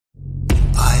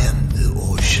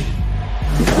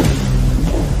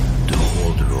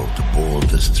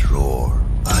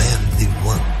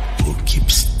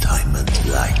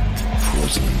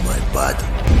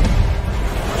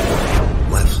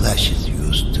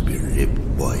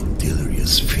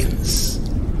glorious fins.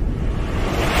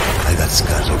 I got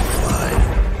scars of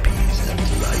fire, peace and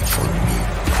light for me.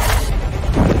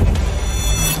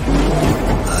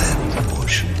 I am the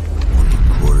ocean, only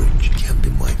courage can be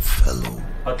my fellow.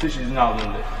 Atış izni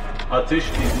alındı. Atış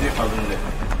izni alındı.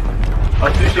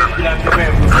 Atış etkilendirme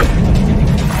yapıldı.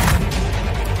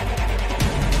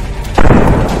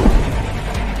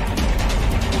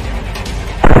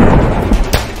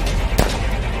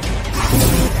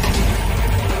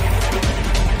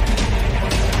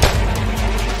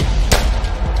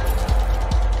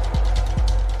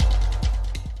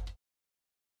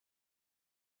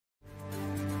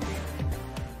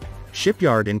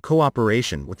 Shipyard, in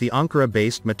cooperation with the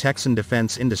Ankara-based Meteksan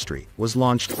defense industry, was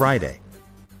launched Friday.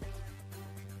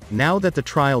 Now that the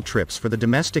trial trips for the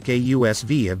domestic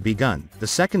AUSV have begun, the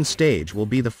second stage will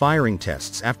be the firing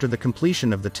tests after the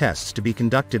completion of the tests to be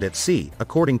conducted at sea,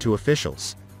 according to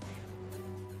officials.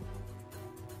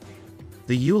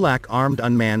 The Ulaq armed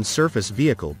unmanned surface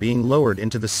vehicle being lowered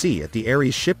into the sea at the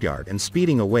Ares shipyard and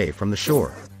speeding away from the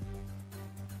shore.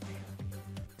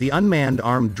 The unmanned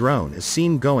armed drone is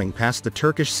seen going past the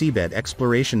Turkish seabed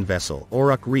exploration vessel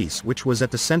Ulaq, which was at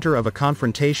the center of a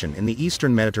confrontation in the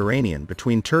eastern Mediterranean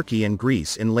between Turkey and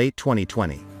Greece in late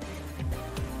 2020.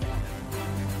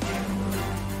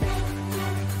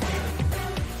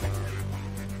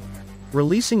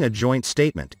 Releasing a joint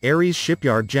statement, Ares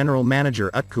Shipyard General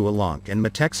Manager Ulaq and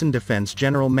Meteksan Defense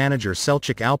General Manager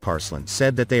Selçuk Alparslan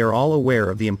said that they are all aware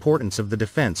of the importance of the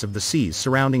defense of the seas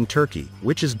surrounding Turkey,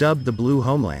 which is dubbed the Blue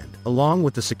Homeland, along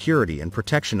with the security and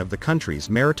protection of the country's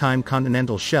maritime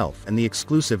continental shelf and the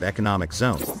exclusive economic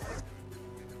zone.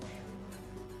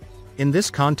 In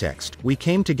this context, we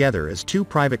came together as two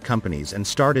private companies and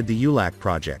started the Ulaq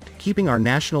project, keeping our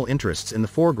national interests in the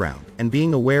foreground, and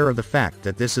being aware of the fact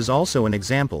that this is also an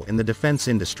example in the defense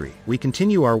industry. We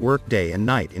continue our work day and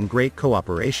night in great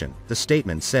cooperation, the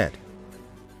statement said.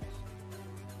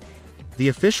 The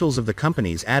officials of the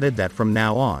companies added that from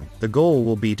now on, the goal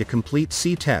will be to complete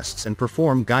sea tests and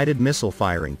perform guided missile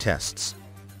firing tests.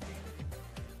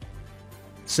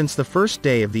 Since the first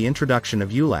day of the introduction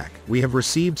of Ulaq, we have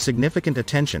received significant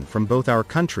attention from both our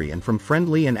country and from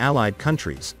friendly and allied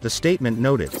countries, the statement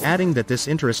noted, adding that this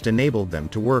interest enabled them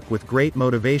to work with great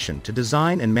motivation to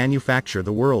design and manufacture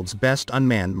the world's best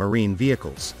unmanned marine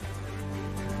vehicles.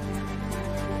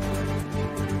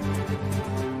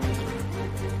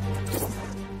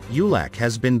 Ulaq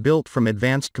has been built from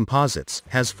advanced composites,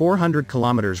 has 400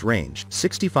 km range,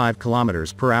 65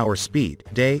 km per hour speed,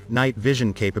 day-night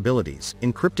vision capabilities,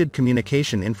 encrypted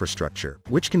communication infrastructure,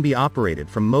 which can be operated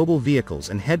from mobile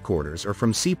vehicles and headquarters or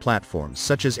from sea platforms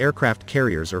such as aircraft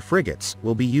carriers or frigates,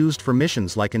 will be used for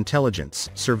missions like intelligence,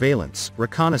 surveillance,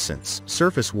 reconnaissance,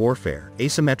 surface warfare,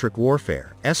 asymmetric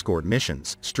warfare, escort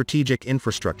missions, strategic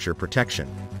infrastructure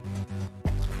protection.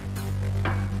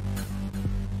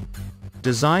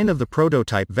 Design of the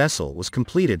prototype vessel was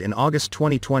completed in August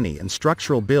 2020 and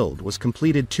structural build was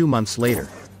completed 2 months later.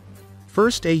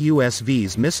 First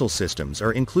AUSV's missile systems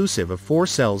are inclusive of 4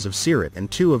 cells of Cirit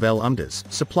and 2 of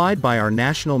UMDAs, supplied by our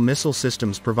national missile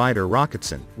systems provider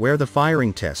Roketsan, where the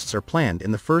firing tests are planned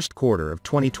in the first quarter of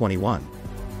 2021.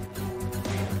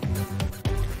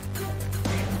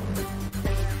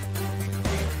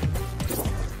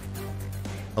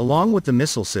 Along with the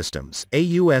missile systems,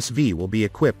 AUSV will be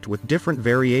equipped with different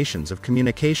variations of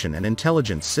communication and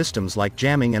intelligence systems like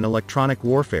jamming and electronic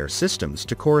warfare systems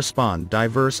to correspond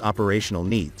diverse operational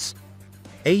needs.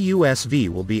 AUSV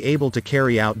will be able to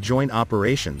carry out joint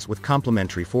operations with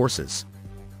complementary forces.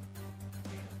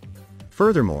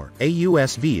 Furthermore,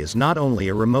 AUSV is not only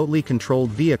a remotely controlled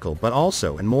vehicle but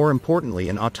also and more importantly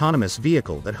an autonomous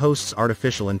vehicle that hosts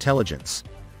artificial intelligence.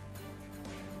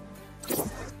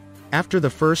 After the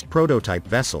first prototype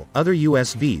vessel, other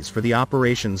USVs for the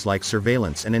operations like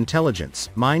surveillance and intelligence,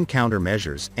 mine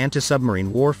countermeasures,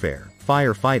 anti-submarine warfare,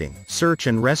 firefighting, search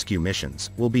and rescue missions,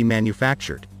 will be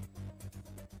manufactured.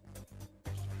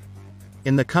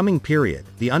 In the coming period,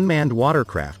 the unmanned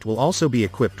watercraft will also be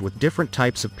equipped with different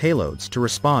types of payloads to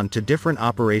respond to different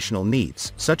operational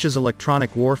needs, such as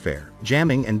electronic warfare,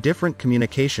 jamming and different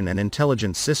communication and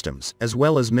intelligence systems, as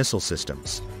well as missile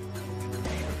systems.